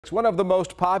One of the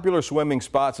most popular swimming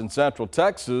spots in Central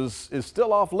Texas is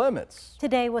still off limits.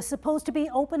 Today was supposed to be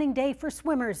opening day for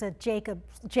swimmers at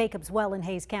Jacobs Well in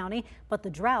Hays County, but the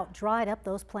drought dried up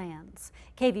those plans.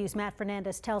 KVUE's Matt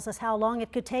Fernandez tells us how long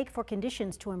it could take for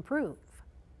conditions to improve.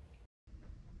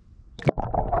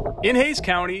 In Hays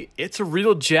County, it's a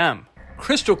real gem.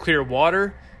 Crystal clear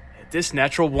water at this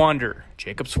natural wonder,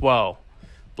 Jacobs Well.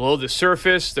 Below the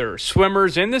surface, there are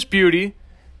swimmers in this beauty,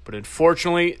 but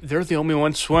unfortunately, they're the only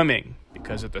ones swimming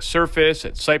because at the surface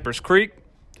at Cypress Creek,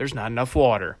 there's not enough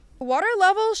water. Water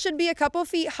level should be a couple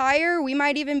feet higher. We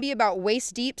might even be about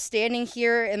waist deep standing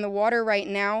here in the water right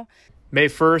now. May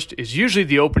 1st is usually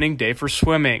the opening day for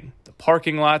swimming. The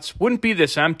parking lots wouldn't be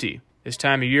this empty. This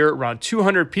time of year, around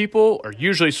 200 people are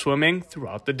usually swimming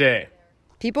throughout the day.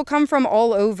 People come from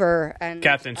all over. And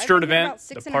Captain Sturdivant,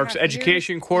 the park's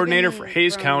education coordinator for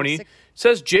Hays County,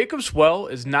 says Jacobs Well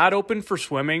is not open for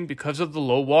swimming because of the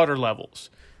low water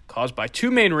levels, caused by two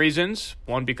main reasons,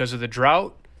 one because of the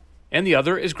drought, and the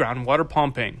other is groundwater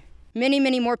pumping.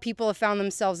 Many more people have found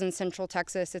themselves in Central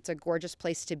Texas. It's a gorgeous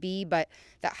place to be, but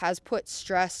that has put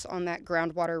stress on that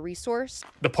groundwater resource.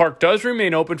 The park does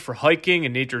remain open for hiking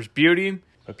and nature's beauty,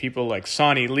 but people like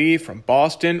Sonny Lee from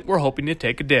Boston were hoping to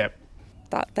take a dip.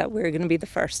 Thought that we were going to be the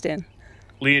first in.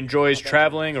 Lee enjoys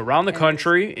traveling around the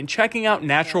country and checking out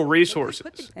natural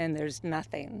resources. And there's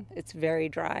nothing. It's very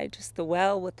dry, just the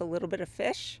well with a little bit of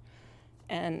fish.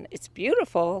 And it's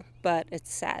beautiful, but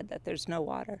it's sad that there's no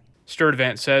water.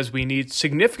 Sturdivant says we need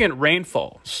significant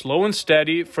rainfall, slow and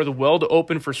steady, for the well to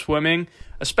open for swimming,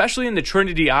 especially in the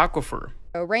Trinity Aquifer.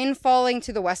 Rain falling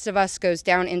to the west of us goes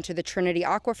down into the Trinity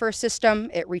Aquifer system.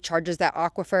 It recharges that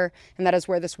aquifer, and that is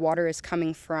where this water is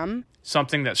coming from.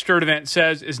 Something that Sturdivant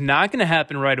says is not going to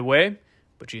happen right away,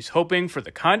 but she's hoping for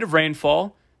the kind of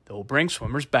rainfall that will bring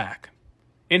swimmers back.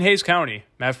 In Hays County,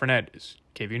 Matt Fernandez,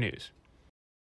 KVUE News.